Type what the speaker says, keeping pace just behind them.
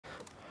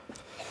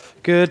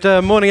Good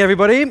morning,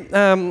 everybody.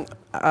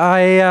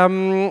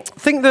 I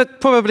think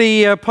that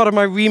probably part of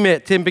my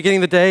remit in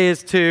beginning the day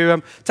is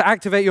to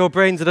activate your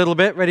brains a little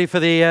bit, ready for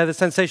the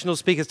sensational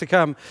speakers to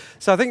come.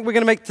 So I think we're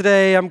going to make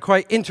today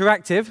quite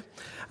interactive.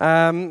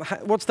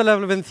 What's the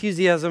level of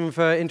enthusiasm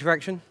for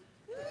interaction?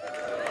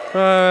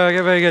 Okay,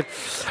 very good.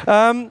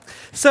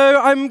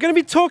 So I'm going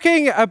to be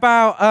talking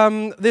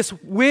about this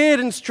weird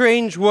and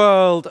strange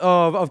world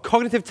of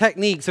cognitive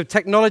techniques, of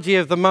technology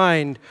of the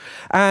mind,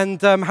 and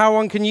how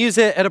one can use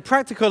it at a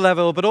practical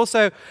level, but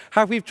also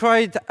how we've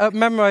tried at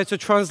Memrise to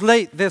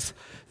translate this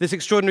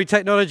extraordinary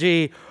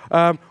technology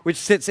which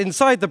sits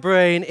inside the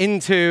brain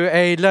into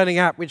a learning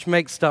app which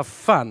makes stuff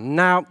fun.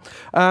 Now,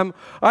 I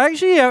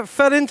actually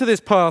fell into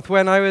this path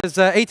when I was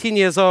 18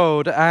 years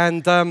old,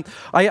 and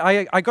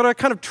I got a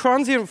kind of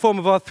transient form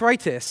of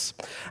arthritis,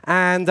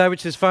 and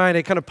which is fine,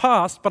 it kind of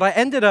passed, but I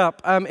ended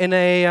up in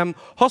a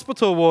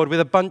hospital ward with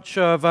a bunch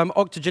of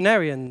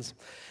octogenarians.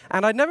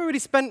 And I'd never really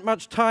spent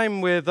much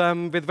time with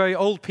very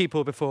old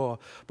people before.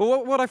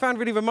 But what I found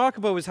really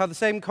remarkable was how the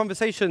same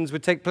conversations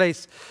would take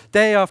place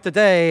day after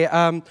day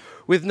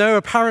with no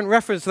apparent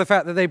reference to the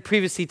fact that they'd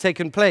previously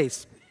taken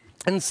place.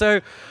 And so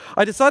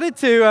I decided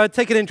to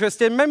take an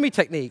interest in memory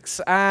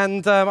techniques,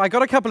 and I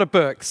got a couple of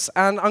books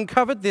and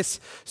uncovered this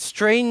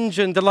strange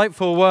and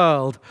delightful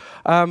world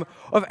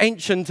of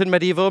ancient and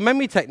medieval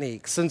memory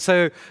techniques. And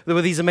so there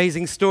were these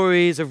amazing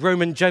stories of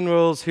Roman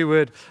generals who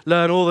would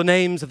learn all the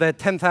names of their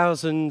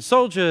 10,000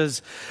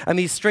 soldiers, and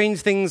these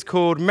strange things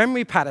called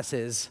memory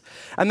palaces.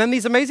 And then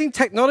these amazing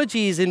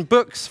technologies in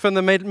books from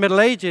the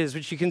Middle Ages,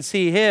 which you can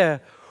see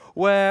here,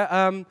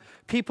 where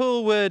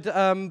people would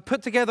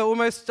put together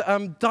almost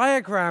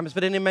diagrams,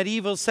 but in a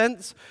medieval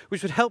sense,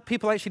 which would help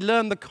people actually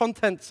learn the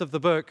contents of the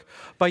book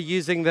by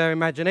using their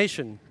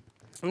imagination.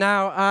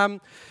 Now,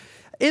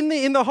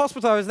 in the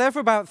hospital, I was there for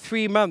about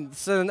 3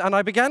 months, and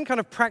I began kind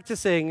of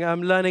practicing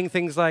learning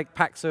things like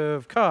packs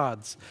of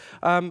cards.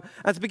 And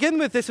to begin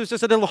with, this was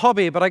just a little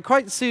hobby, but I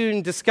quite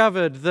soon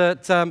discovered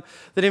that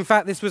in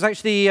fact this was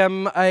actually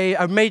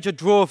a major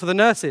draw for the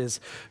nurses,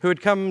 who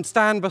would come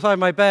stand beside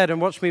my bed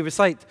and watch me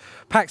recite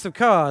packs of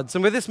cards.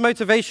 And with this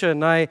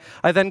motivation, I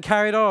then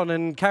carried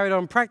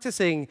on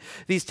practicing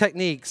these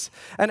techniques,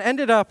 and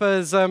ended up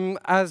as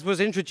was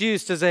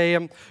introduced as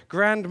a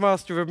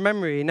grandmaster of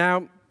memory.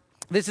 Now,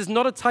 this is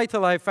not a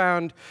title I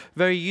found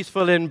very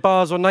useful in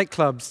bars or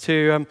nightclubs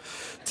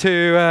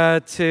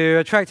to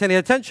attract any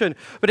attention,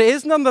 but it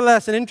is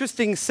nonetheless an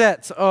interesting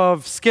set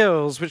of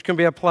skills which can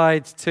be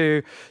applied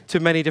to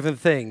many different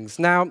things.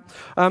 Now,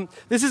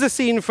 this is a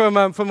scene from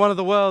one of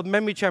the World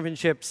Memory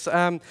Championships.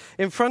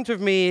 In front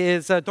of me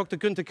is Dr.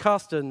 Günther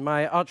Carsten,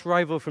 my arch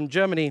rival from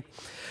Germany.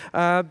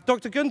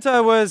 Dr.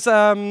 Günther was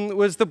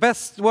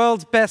the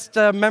world's best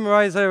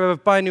memorizer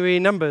of binary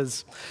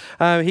numbers.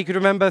 He could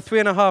remember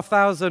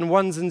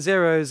 3,500 ones and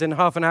zeros in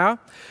half an hour.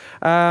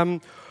 At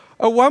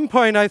one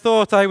point, I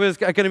thought I was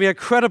going to be a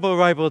credible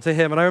rival to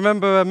him, and I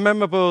remember a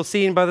memorable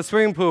scene by the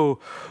swimming pool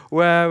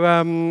where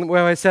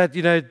I said,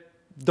 you know,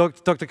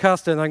 Dr.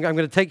 Carsten, I'm going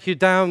to take you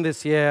down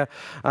this year.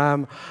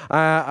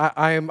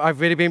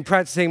 I've really been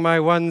practicing my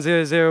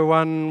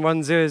 1001,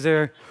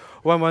 100,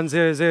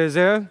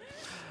 11000.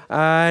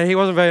 He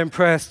wasn't very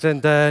impressed,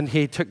 and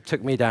he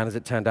took me down, as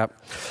it turned out.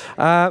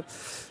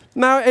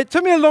 Now, it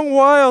took me a long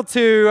while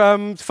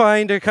to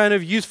find a kind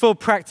of useful,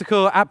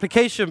 practical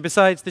application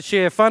besides the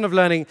sheer fun of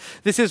learning.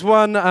 This is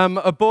one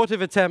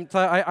abortive attempt.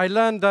 I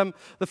learned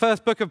the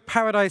first book of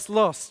Paradise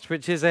Lost,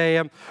 which is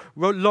a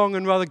long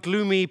and rather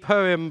gloomy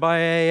poem by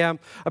a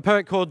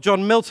poet called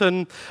John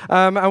Milton.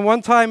 And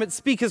one time at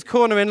Speaker's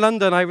Corner in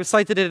London, I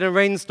recited it in a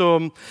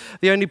rainstorm,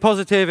 the only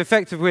positive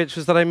effect of which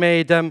was that I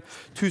made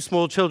 2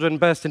 small children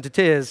burst into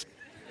tears.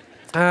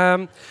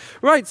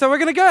 Right, so we're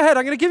going to go ahead.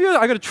 I'm going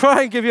to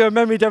try and give you a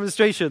memory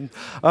demonstration.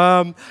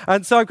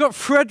 And so I've got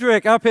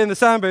Frederick up in the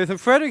sound booth, and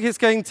Frederick is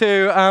going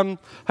to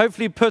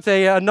hopefully put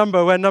a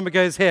number where number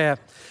goes here.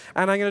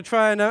 And I'm going to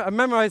try and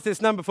memorize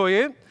this number for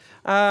you.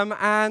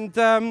 In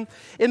the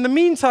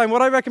meantime,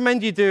 what I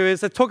recommend you do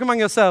is talk among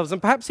yourselves,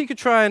 and perhaps you could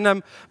try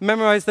and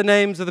memorize the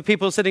names of the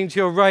people sitting to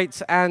your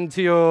right and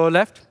to your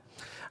left.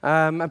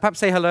 And perhaps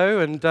say hello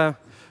and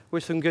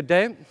wish them a good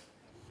day.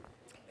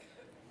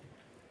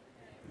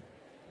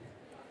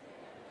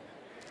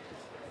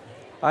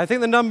 I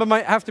think the number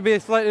might have to be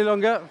slightly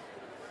longer.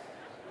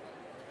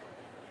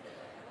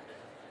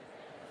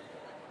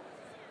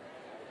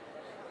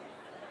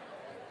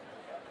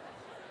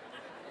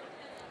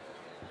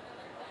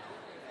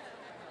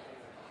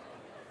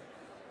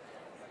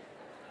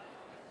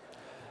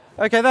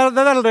 Okay,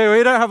 that'll do.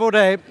 We don't have all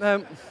day.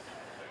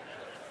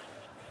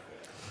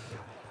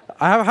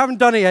 I haven't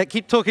done it yet.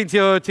 Keep talking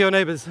to your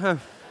neighbors.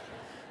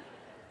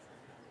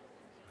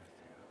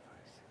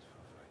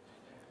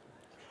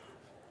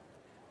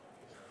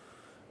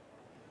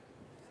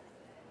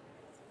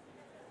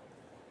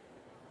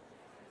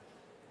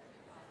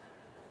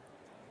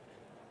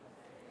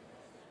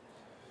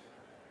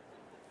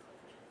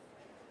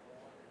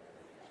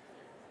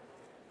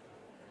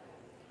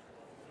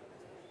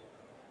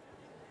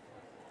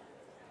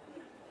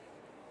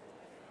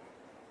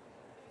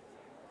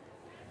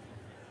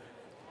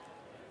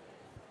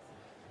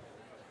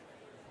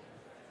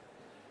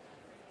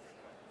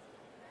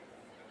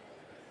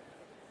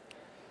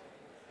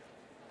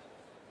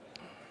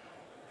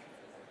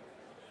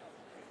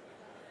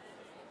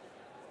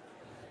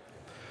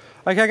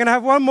 Okay, I'm going to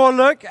have one more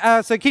look.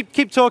 So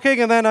keep talking,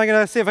 and then I'm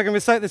going to see if I can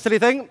recite this silly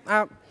thing.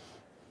 And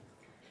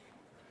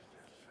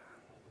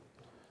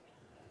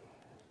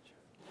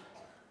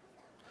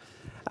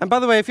by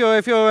the way, if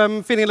you're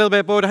feeling a little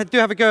bit bored, do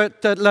have a go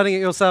at learning it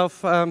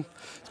yourself.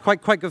 It's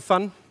quite good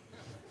fun.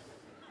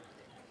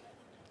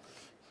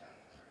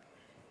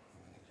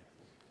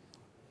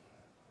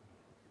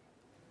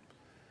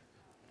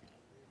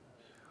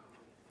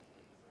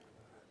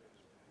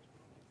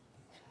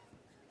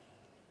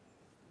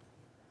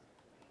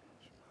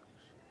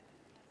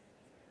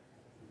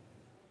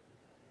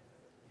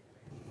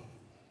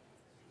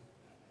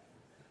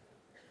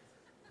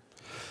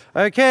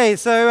 Okay,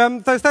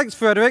 so thanks,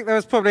 Frederick. That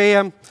was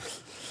probably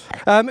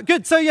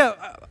good. So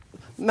yeah,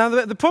 now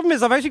the problem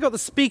is I've actually got the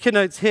speaker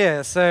notes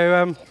here.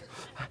 So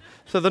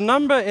the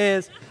number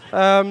is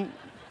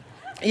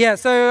yeah.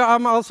 So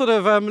I'll sort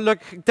of look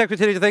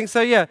decorative to things.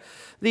 So yeah,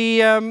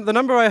 the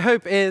number I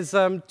hope is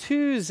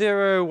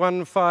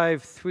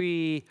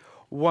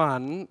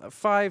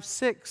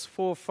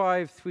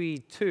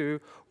 201561564532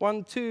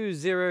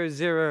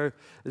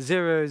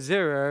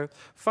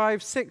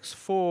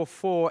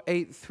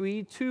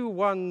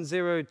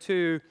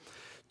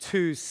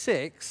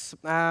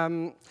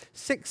 1200564483210226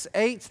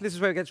 68. This is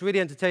where it gets really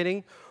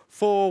entertaining.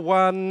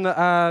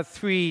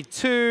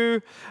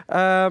 4132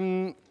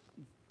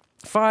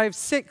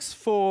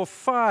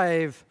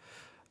 5645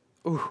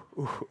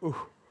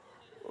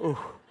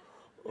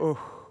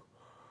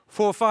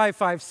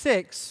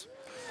 4556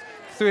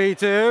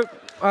 32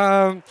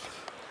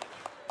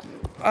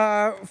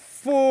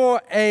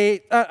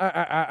 48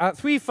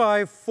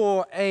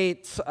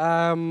 3548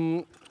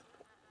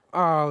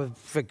 oh,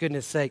 for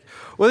goodness sake.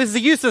 Well, this is a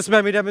useless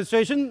memory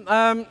demonstration.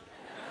 We're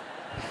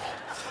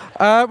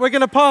going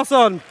to pass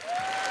on.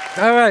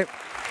 All right.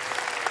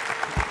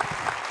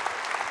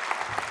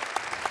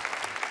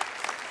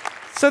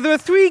 So there are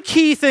three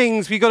key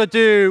things we've got to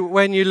do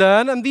when you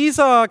learn, and these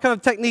are kind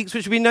of techniques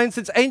which have been known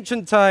since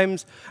ancient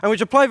times and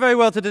which apply very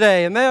well to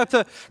today. And they are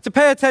to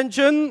pay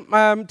attention,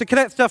 to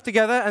connect stuff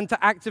together, and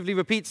to actively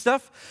repeat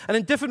stuff. And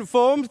in different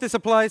forms, this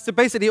applies to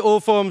basically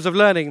all forms of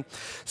learning.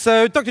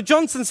 So Dr.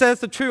 Johnson says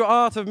the true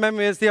art of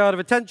memory is the art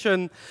of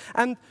attention.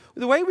 And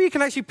the way we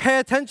can actually pay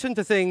attention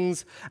to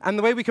things and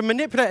the way we can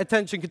manipulate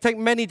attention can take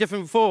many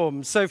different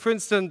forms. So, for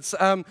instance,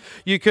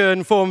 you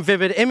can form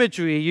vivid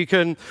imagery. You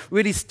can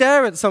really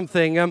stare at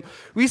something.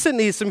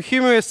 Recently, some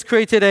humorists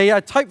created a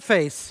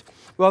typeface,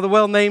 rather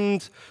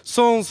well-named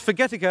Sans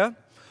Forgetica,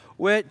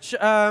 which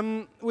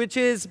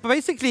is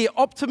basically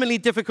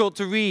optimally difficult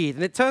to read.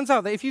 And it turns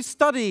out that if you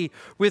study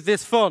with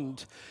this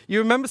font, you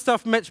remember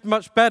stuff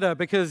much better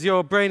because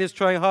your brain is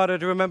trying harder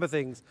to remember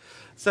things.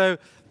 So,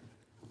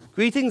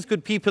 greetings,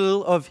 good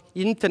people of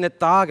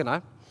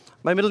Internetdagarna.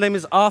 My middle name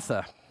is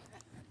Arthur.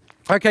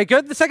 Okay,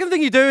 good. The second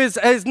thing you do is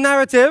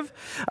narrative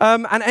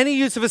and any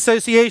use of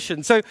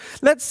association. So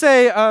let's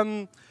say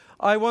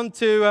I want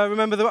to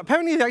remember the...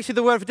 Apparently, actually,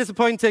 the word for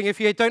disappointing, if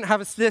you don't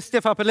have a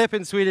stiff upper lip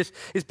in Swedish,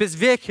 is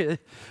besviken.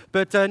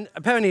 But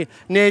apparently,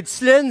 Ned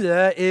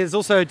Slender is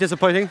also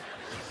disappointing.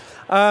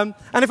 And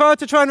if I were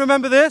to try and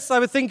remember this, I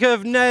would think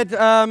of Ned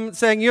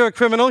saying, "You're a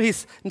criminal.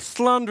 He's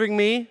slandering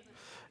me.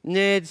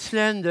 Ned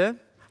Slender."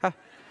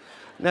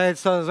 No, it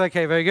sounds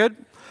okay, very good.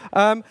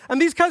 And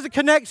these kinds of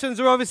connections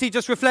are obviously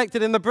just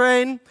reflected in the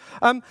brain.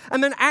 And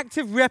then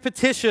active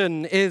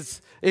repetition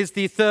is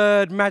the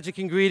third magic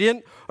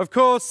ingredient. Of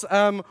course,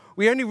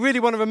 we only really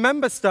want to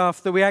remember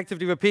stuff that we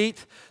actively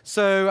repeat.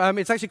 So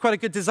it's actually quite a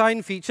good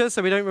design feature,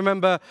 so we don't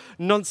remember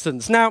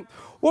nonsense. Now,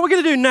 what we're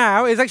going to do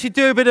now is actually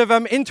do a bit of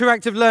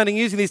interactive learning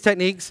using these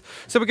techniques.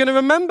 So we're going to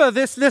remember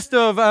this list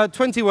of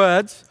 20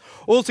 words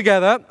all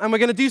together, and we're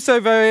going to do so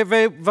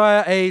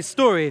via a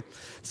story.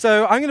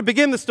 So I'm going to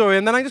begin the story,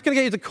 and then I'm just going to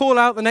get you to call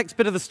out the next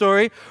bit of the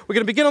story. We're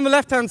going to begin on the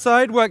left-hand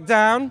side, work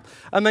down,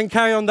 and then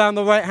carry on down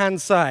the right-hand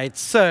side.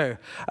 So,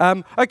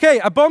 okay,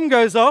 a bomb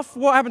goes off.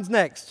 What happens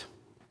next?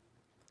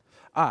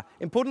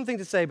 Important thing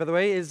to say, by the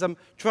way, is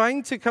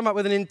trying to come up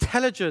with an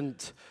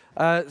intelligent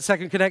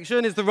second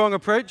connection is the wrong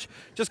approach.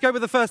 Just go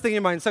with the first thing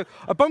in mind. So,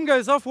 a bomb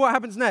goes off. What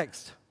happens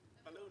next?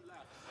 Balloon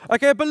laugh.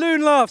 Okay, a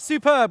balloon laughs.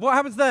 Superb. What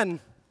happens then?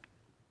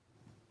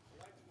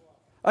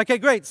 Okay,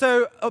 great.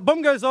 So a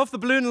bomb goes off, the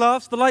balloon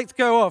laughs, the lights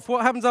go off.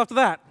 What happens after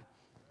that?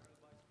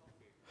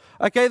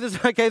 Okay,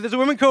 there's a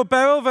woman called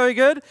Beryl, very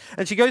good,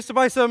 and she goes to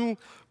buy some.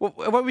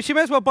 Well, she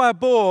may as well buy a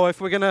boar if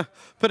we're going to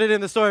put it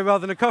in the story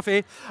rather than a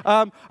coffee.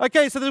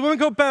 Okay, so there's a woman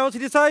called Beryl. She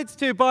decides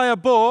to buy a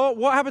boar.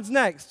 What happens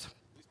next?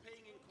 He's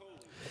paying in coal.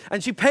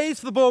 And she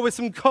pays for the boar with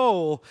some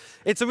coal.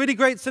 It's a really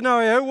great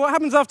scenario. What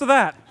happens after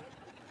that?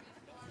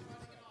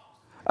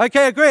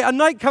 Okay, great. A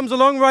knight comes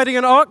along riding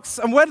an ox,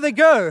 and where do they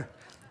go?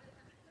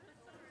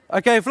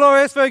 Okay,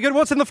 florist, very good.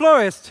 What's in the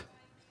florist?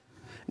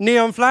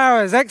 Neon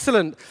flowers,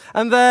 excellent.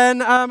 And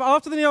then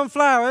after the neon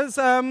flowers,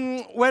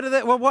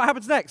 what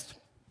happens next?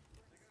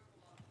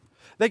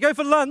 They go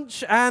for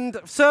lunch, and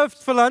served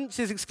for lunch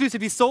is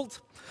exclusively salt.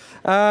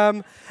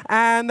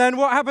 And then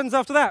what happens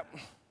after that?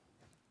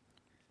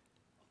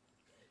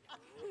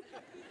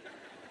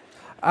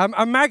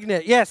 A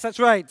magnet, yes, that's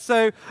right.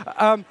 So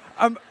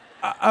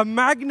a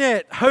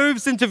magnet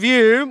hoves into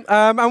view,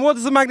 and what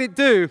does the magnet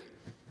do?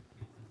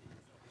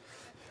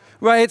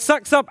 Right, it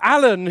sucks up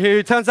Alan,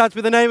 who turns out to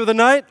be the name of the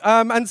night.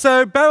 And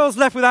so Beryl's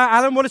left without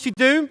Alan. What does she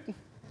do?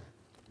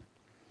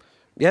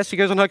 Yes, she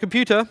goes on her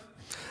computer,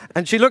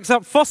 and she looks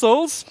up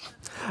fossils.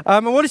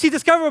 And what does she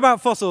discover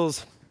about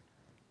fossils?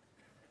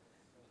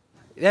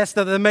 Yes,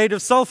 they're made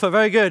of sulfur.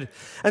 Very good.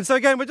 And so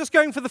again, we're just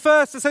going for the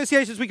first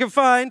associations we can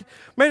find.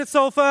 Made of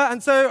sulfur,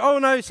 and so, oh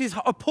no, she's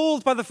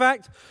appalled by the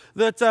fact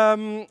that,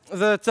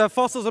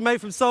 fossils are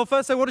made from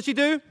sulfur. So what does she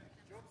do?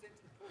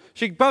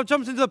 She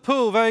jumps into the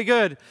pool. Very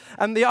good.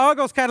 And the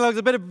Argos catalogue is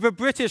a bit of a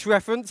British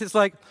reference. It's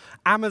like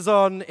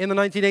Amazon in the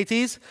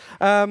 1980s.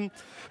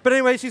 But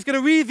anyway, she's going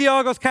to read the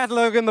Argos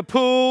catalogue in the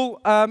pool,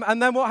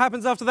 and then what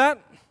happens after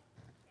that?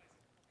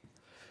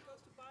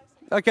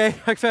 Okay,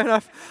 fair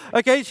enough.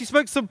 Okay, she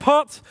smokes some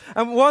pot,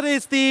 and what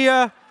is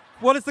the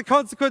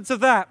consequence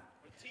of that?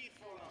 Her teeth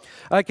fall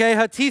out. Okay,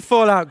 her teeth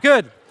fall out.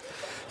 Good.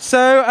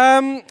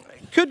 So,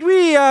 could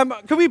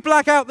we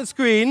black out the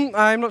screen?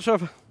 I'm not sure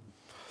if...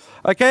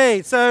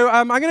 Okay, so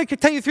I'm going to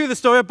take you through the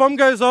story. A bomb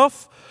goes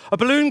off, a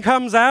balloon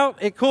comes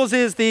out, it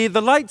causes the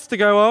lights to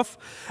go off,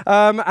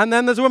 and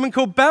then there's a woman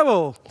called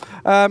Beryl,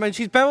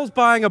 and Beryl's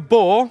buying a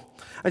boar,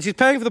 and she's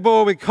paying for the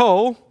boar with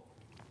coal.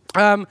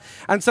 And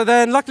so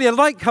then, luckily, a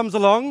light comes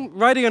along,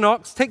 riding an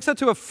ox, takes her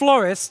to a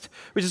florist,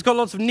 which has got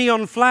lots of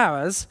neon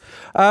flowers,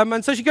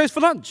 and so she goes for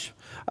lunch.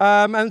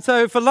 And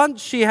so for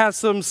lunch, she has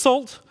some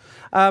salt,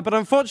 but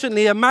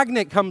unfortunately, a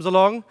magnet comes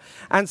along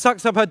and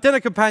sucks up her dinner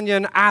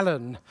companion,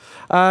 Alan.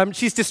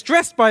 She's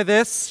distressed by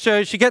this,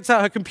 so she gets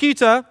out her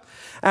computer,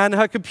 and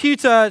her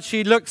computer,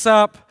 she looks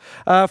up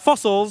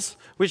fossils,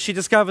 which she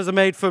discovers are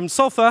made from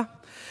sulfur.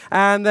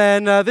 And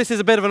then this is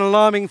a bit of an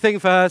alarming thing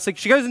for her, so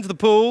she goes into the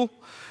pool,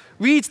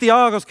 reads the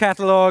Argos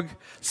catalogue,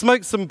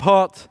 smokes some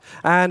pot,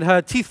 and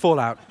her teeth fall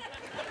out.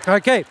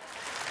 Okay,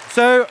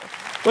 so,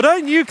 well,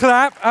 don't you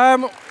clap.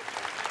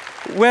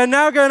 We're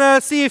now going to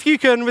see if you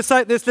can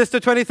recite this list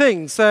of 20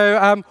 things.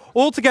 So,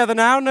 all together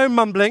now, no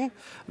mumbling.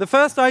 The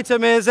first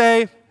item is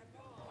a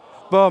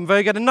bomb.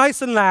 Very good, and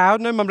nice and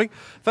loud, no mumbling.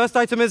 First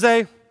item is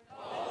a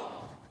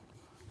bomb.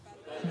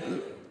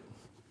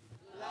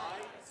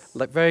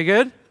 Very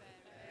good.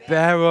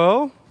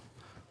 Barrel.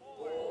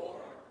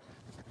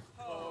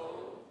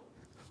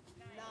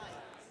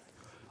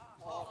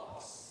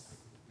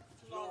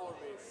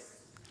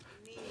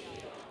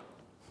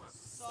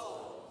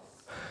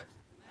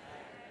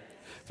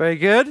 Very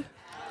good.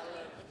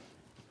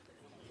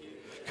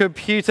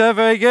 Computer,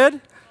 very good.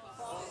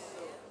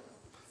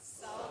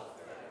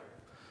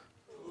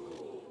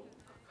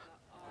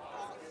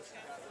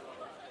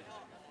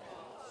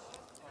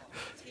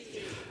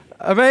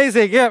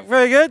 Amazing, yeah,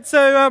 very good.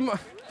 So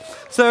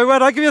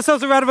well, give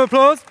yourselves a round of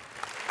applause.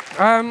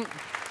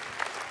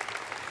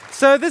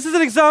 So this is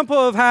an example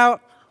of how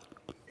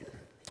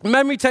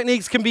memory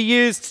techniques can be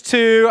used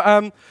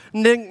to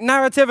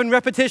narrative and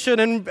repetition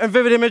and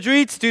vivid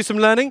imagery to do some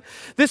learning.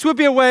 This would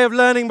be a way of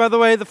learning, by the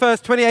way, the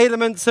first 20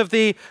 elements of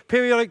the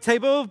periodic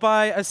table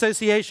by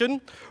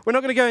association. We're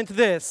not going to go into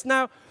this.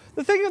 Now,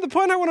 the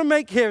point I want to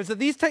make here is that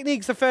these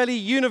techniques are fairly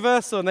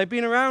universal, and they've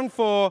been around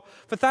for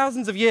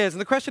thousands of years.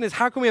 And the question is,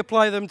 how can we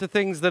apply them to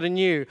things that are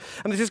new?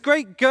 And there's this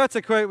great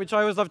Goethe quote, which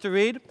I always love to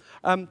read,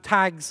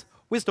 tags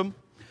wisdom,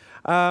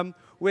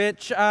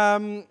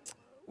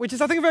 which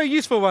is, I think, a very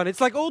useful one.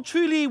 It's like all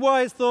truly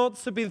wise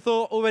thoughts have been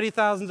thought already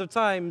thousands of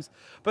times,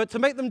 but to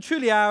make them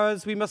truly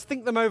ours, we must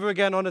think them over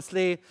again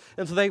honestly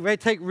until they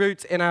take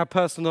root in our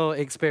personal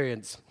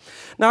experience.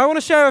 Now, I want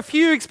to share a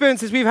few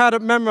experiences we've had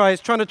at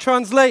Memrise trying to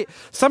translate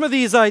some of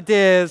these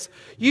ideas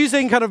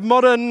using kind of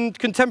modern,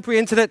 contemporary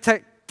internet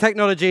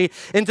technology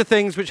into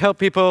things which help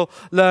people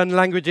learn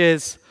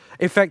languages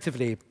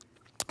effectively.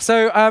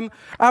 So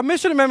our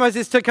mission at Memrise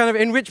is to kind of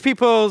enrich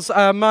people's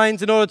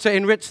minds in order to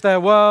enrich their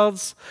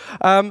worlds.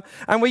 And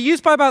we're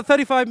used by about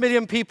 35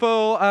 million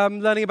people,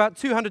 learning about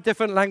 200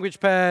 different language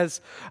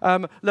pairs,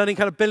 learning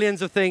kind of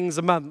billions of things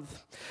a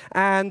month.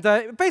 And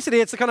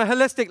basically, it's a kind of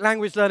holistic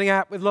language learning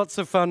app with lots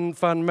of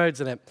fun modes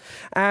in it.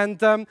 And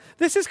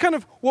this is kind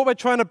of what we're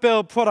trying to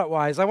build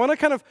product-wise. I want to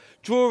kind of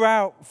draw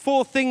out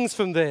 4 things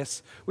from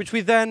this, which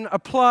we then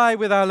apply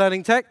with our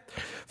learning tech.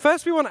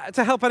 First, we want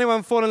to help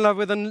anyone fall in love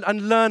with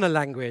and learn a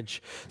language.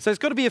 So it's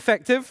got to be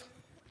effective.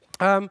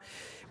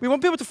 We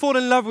want people to fall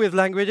in love with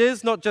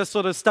languages, not just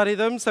sort of study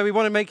them. So we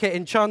want to make it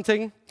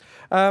enchanting.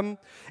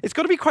 It's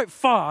got to be quite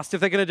fast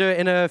if they're going to do it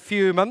in a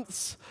few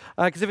months.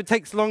 Because if it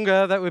takes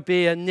longer, that would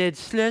be a Ned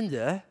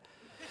Slender.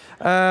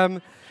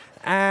 It's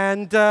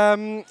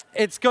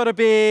got to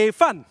be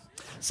fun.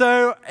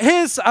 So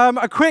here's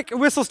a quick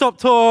whistle-stop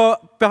tour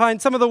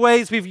behind some of the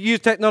ways we've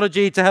used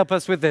technology to help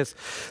us with this.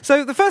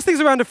 So the first thing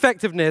is around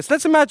effectiveness.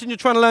 Let's imagine you're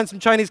trying to learn some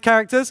Chinese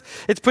characters.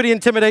 It's pretty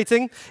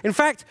intimidating. In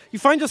fact, you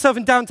find yourself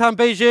in downtown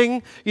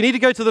Beijing. You need to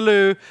go to the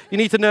loo. You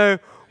need to know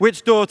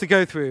which door to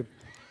go through.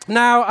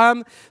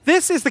 Now,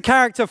 this is the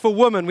character for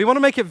woman. We want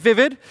to make it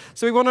vivid.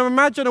 So we want to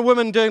imagine a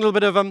woman doing a little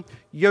bit of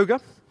yoga.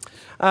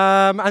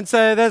 And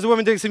so there's a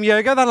woman doing some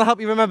yoga. That'll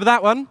help you remember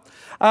that one.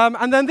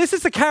 And then this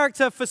is the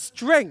character for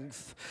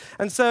strength.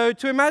 And so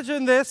to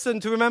imagine this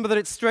and to remember that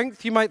it's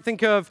strength, you might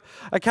think of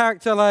a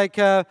character like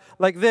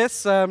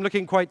this,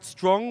 looking quite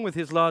strong with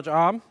his large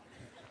arm.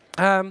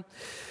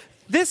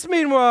 This,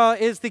 meanwhile,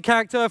 is the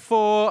character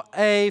for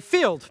a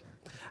field.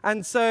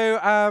 And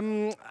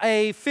so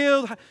a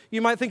field,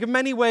 you might think of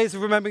many ways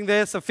of remembering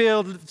this, a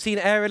field seen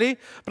aerially,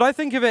 but I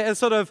think of it as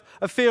sort of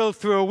a field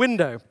through a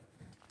window.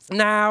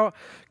 Now,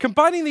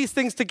 combining these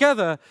things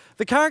together,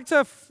 the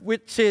character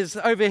which is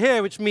over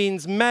here, which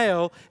means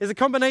male, is a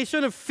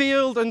combination of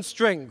field and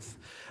strength.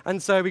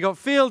 And so we got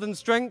field and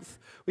strength.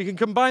 We can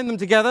combine them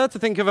together to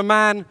think of a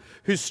man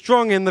who's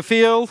strong in the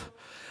field,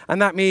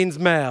 and that means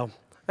male.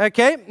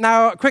 Okay,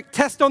 now a quick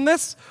test on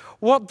this.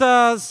 What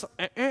does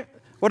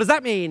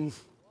that mean?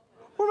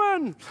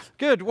 Woman.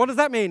 Good. What does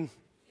that mean?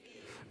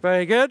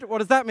 Very good. What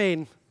does that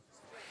mean?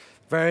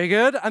 Very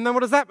good. And then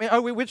what does that mean?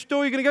 Oh, which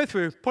door are you going to go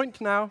through?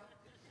 Point now.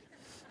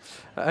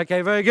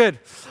 Okay, very good.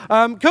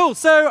 Cool.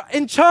 So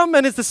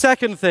enchantment is the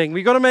second thing.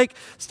 We've got to make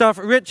stuff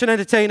rich and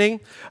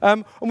entertaining.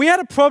 And we had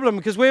a problem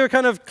because we were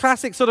kind of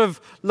classic sort of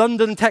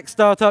London tech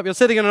startup. You're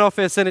sitting in an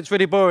office and it's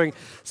really boring.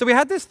 So we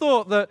had this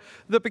thought that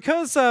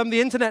because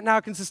the internet now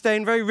can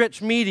sustain very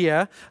rich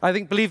media, I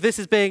believe this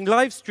is being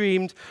live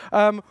streamed,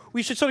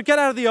 we should sort of get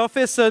out of the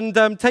office and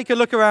take a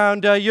look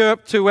around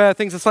Europe to where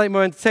things are slightly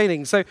more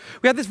entertaining. So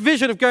we had this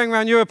vision of going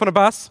around Europe on a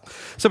bus.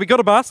 So we got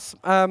a bus.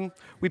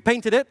 We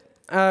painted it.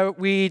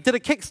 We did a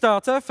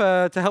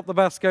Kickstarter to help the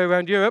bus go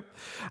around Europe.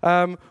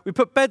 We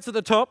put beds at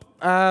the top,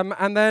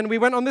 and then we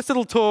went on this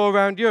little tour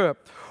around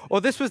Europe.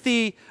 Or this was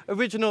the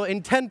original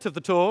intent of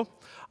the tour.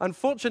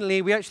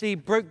 Unfortunately, we actually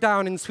broke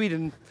down in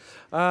Sweden,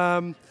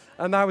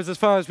 and that was as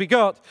far as we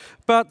got.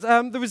 But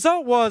the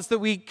result was that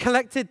we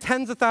collected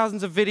tens of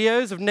thousands of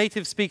videos of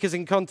native speakers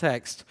in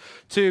context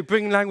to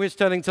bring language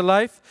learning to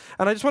life.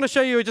 And I just want to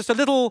show you just a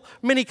little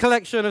mini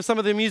collection of some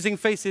of the amusing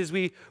faces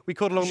we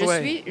caught along the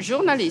way. Je suis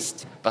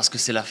journaliste. Parce que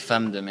c'est la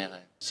femme de mes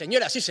rêves.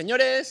 Señoras y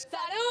señores.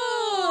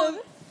 Salud!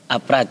 A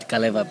prática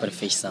leva à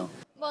perfeição.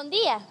 Bom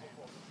dia.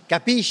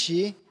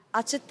 Capisci?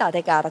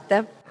 Accettate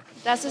carte.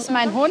 Das ist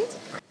mein Hund.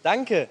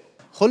 Danke.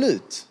 Håll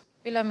ut.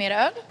 Vill du ha mer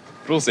öl?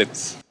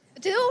 Prosit.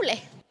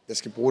 Utrolig. Jeg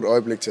skal bruge et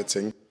øjeblik til at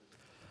tænke.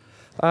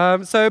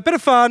 So a bit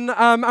of fun,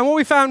 and what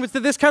we found was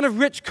that this kind of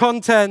rich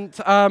content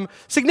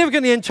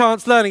significantly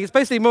enchants learning. It's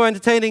basically more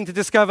entertaining to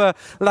discover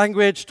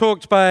language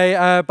talked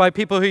by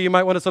people who you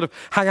might want to sort of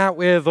hang out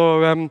with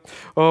or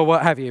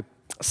what have you.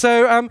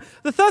 So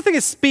the third thing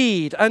is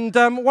speed. And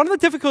one of the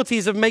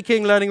difficulties of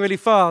making learning really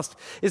fast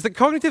is that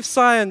cognitive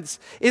science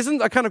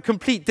isn't a kind of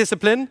complete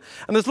discipline,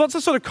 and there's lots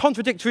of sort of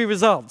contradictory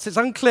results. It's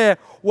unclear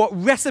what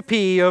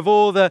recipe of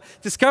all the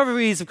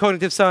discoveries of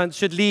cognitive science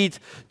should lead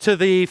to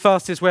the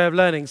fastest way of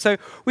learning. So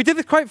we did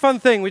this quite fun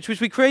thing, which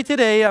was we created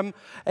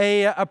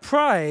a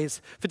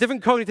prize for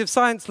different cognitive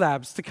science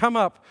labs to come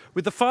up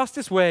with the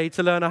fastest way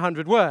to learn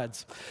 100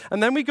 words.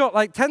 And then we got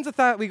like tens of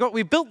thousands,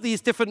 we built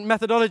these different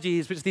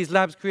methodologies which these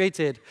labs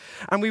created,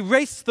 and we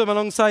raced them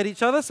alongside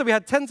each other. So we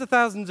had tens of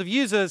thousands of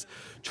users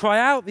try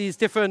out these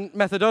different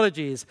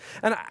methodologies.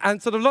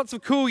 And sort of lots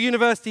of cool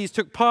universities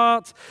took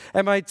part,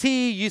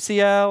 MIT,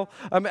 UCL.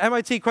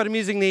 MIT, quite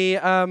amusingly,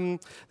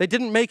 they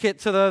didn't make it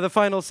to the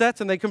final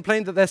set, and they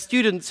complained that their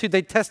students who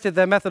they tested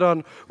their method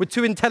on were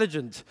too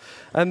intelligent,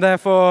 and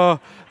therefore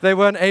they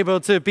weren't able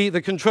to beat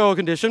the control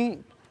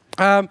condition.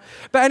 But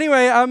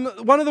anyway,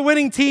 one of the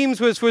winning teams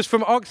was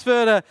from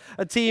Oxford,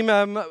 a team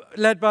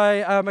led by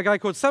a guy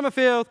called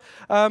Summerfield.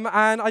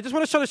 And I just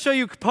want to sort of show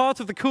you part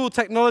of the cool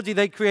technology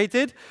they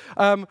created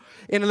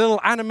in a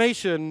little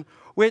animation,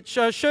 which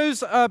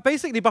shows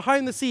basically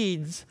behind the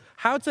scenes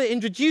how to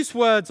introduce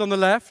words on the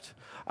left,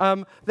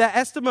 their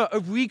estimate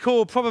of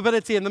recall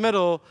probability in the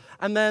middle,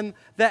 and then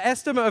their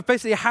estimate of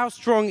basically how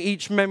strong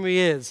each memory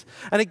is.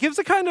 And it gives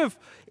a kind of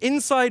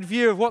inside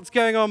view of what's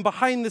going on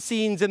behind the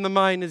scenes in the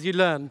mind as you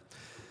learn.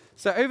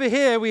 So over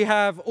here we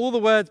have all the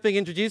words being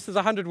introduced. There's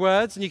 100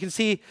 words, and you can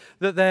see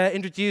that they're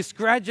introduced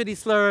gradually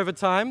slower over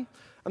time.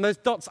 And those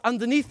dots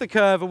underneath the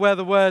curve are where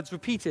the word's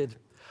repeated.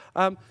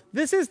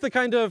 This is the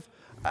kind of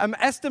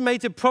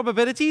estimated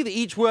probability that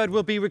each word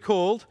will be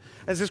recalled.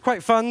 And it's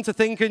quite fun to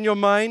think in your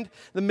mind,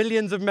 the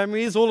millions of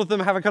memories, all of them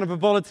have a kind of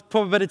a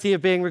probability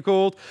of being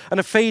recalled and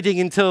are fading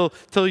until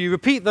you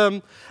repeat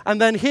them. And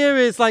then here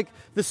is like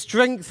the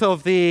strength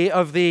of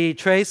the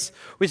trace,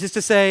 which is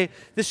to say,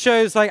 this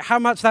shows like how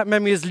much that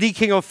memory is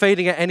leaking or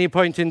fading at any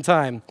point in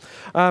time.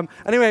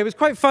 Anyway, it was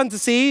quite fun to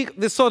see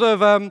this sort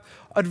of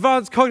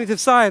advanced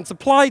cognitive science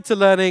applied to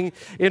learning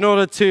in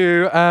order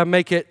to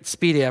make it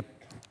speedier.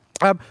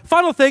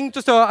 Final thing,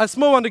 just a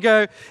small one to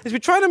go, is we're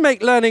trying to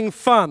make learning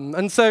fun.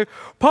 And so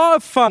part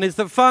of fun is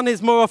that fun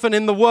is more often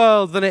in the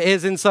world than it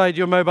is inside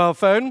your mobile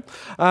phone.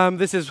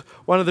 This is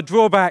one of the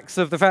drawbacks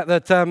of the fact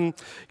that,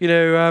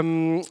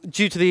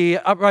 due to the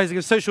uprising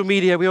of social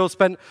media, we all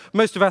spent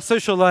most of our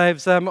social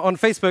lives on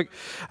Facebook.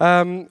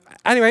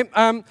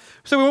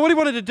 So what we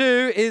wanted to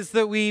do is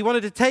that we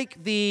wanted to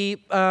take the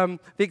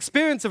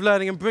experience of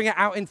learning and bring it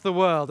out into the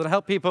world and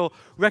help people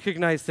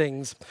recognize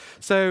things.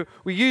 So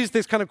we used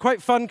this kind of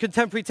quite fun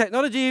contemporary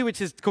technology,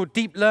 which is called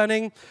deep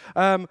learning,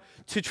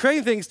 to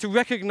train things to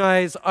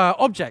recognize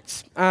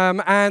objects.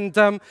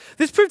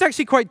 This proved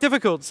actually quite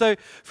difficult. So,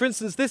 for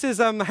instance, this is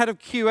the head of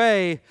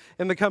QA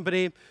in the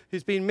company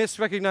who's been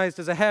misrecognized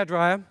as a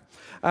hairdryer.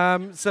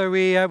 So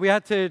we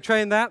had to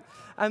train that.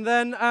 And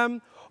then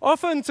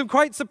often some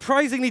quite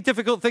surprisingly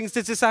difficult things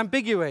to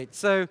disambiguate.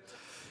 So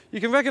you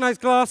can recognize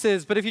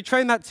glasses, but if you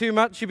train that too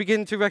much, you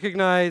begin to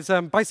recognize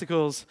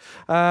bicycles.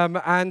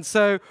 And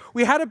so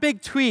we had a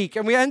big tweak,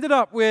 and we ended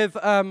up with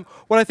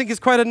what I think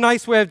is quite a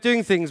nice way of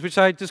doing things, which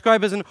I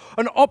describe as an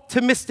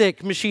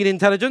optimistic machine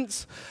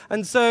intelligence.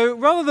 And so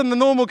rather than the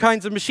normal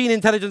kinds of machine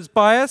intelligence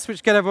bias,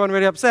 which get everyone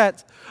really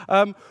upset,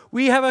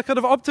 we have a kind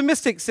of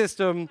optimistic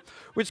system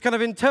which kind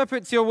of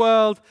interprets your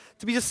world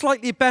to be just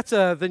slightly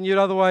better than you'd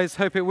otherwise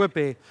hope it would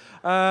be.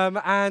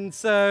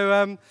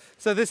 So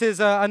this is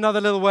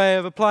another little way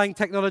of applying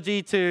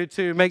technology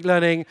to make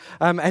learning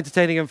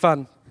entertaining and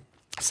fun.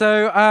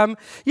 So,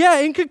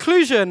 in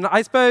conclusion,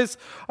 I suppose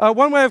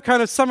one way of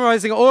kind of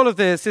summarizing all of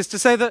this is to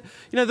say that,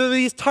 there are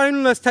these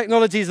timeless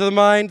technologies of the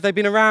mind. They've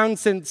been around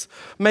since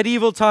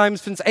medieval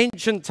times, since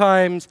ancient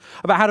times,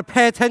 about how to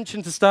pay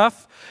attention to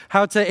stuff,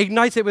 how to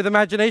ignite it with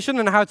imagination,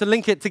 and how to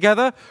link it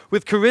together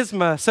with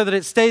charisma so that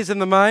it stays in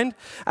the mind.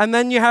 And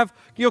then you have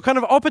your kind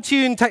of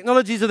opportune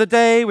technologies of the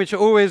day, which are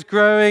always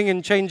growing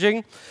and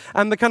changing.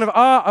 And the kind of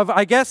art of,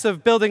 I guess,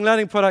 of building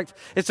learning product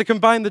is to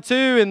combine the two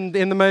in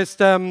the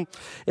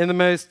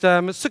most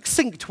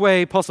succinct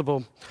way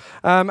possible.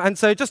 And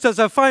so just as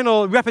a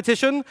final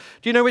repetition,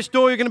 do you know which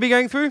door you're going to be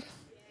going through?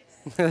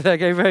 Yes.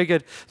 Okay, very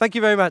good. Thank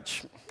you very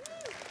much.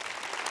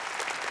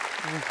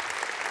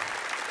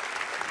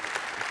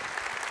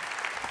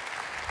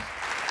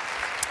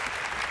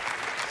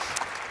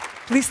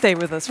 Please stay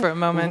with us for a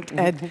moment,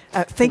 Ed.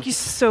 Thank you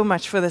so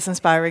much for this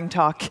inspiring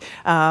talk.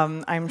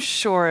 I'm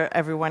sure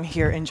everyone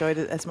here enjoyed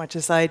it as much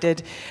as I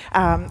did.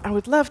 I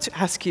would love to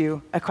ask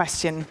you a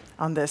question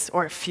on this,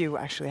 or a few,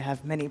 actually. I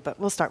have many, but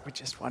we'll start with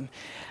just one.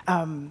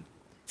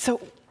 So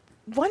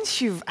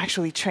once you've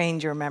actually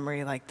trained your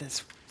memory like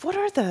this, what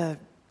are the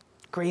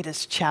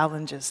greatest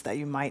challenges that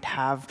you might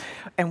have,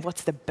 and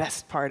what's the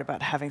best part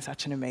about having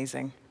such an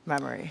amazing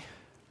memory?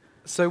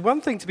 So one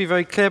thing to be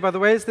very clear, by the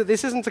way, is that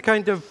this isn't a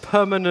kind of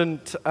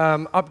permanent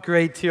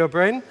upgrade to your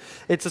brain.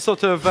 It's a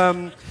sort of,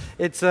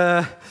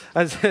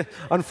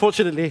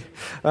 unfortunately.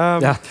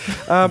 Bomb,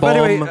 but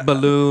anyway,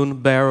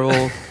 balloon,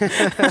 barrel,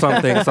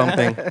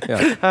 something.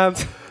 Yeah.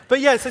 But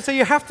yeah, so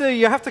you have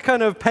to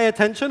kind of pay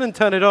attention and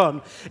turn it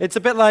on. It's a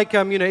bit like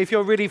if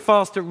you're really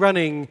fast at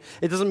running,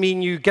 it doesn't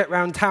mean you get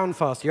around town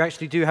fast. You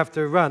actually do have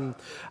to run.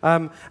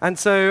 And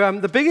so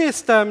the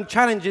biggest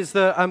challenge is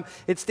that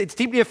it's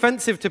deeply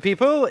offensive to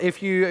people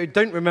if you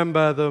don't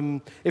remember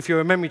them if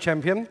you're a memory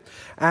champion.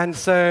 And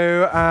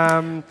so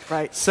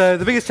right. So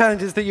the biggest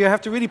challenge is that you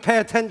have to really pay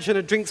attention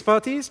at drinks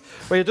parties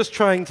where you're just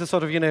trying to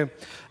sort of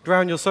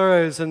drown your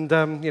sorrows and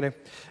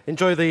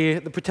enjoy the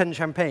pretend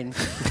champagne.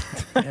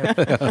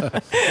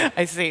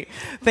 I see.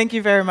 Thank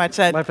you very much,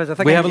 Ed. My pleasure.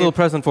 We have a little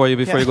present for you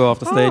before you go off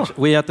the stage.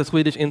 We at the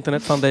Swedish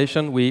Internet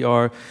Foundation, we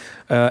are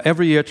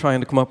every year trying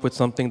to come up with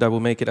something that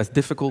will make it as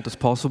difficult as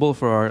possible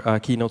for our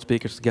keynote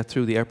speakers to get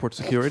through the airport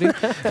security.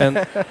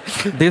 And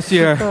this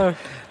year,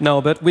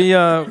 no, but we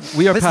are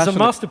passionate. This is a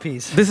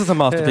masterpiece. This is a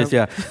masterpiece,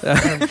 yeah.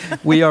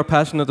 We are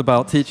passionate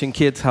about teaching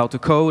kids how to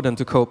code and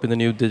to cope in the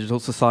new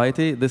digital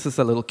society. This is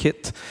a little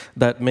kit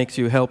that makes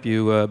you help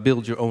you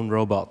build your own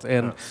robot.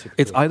 And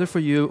it's either for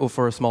you or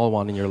for a small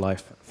one in your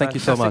life. Thank you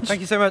so much.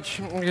 Thank you so much.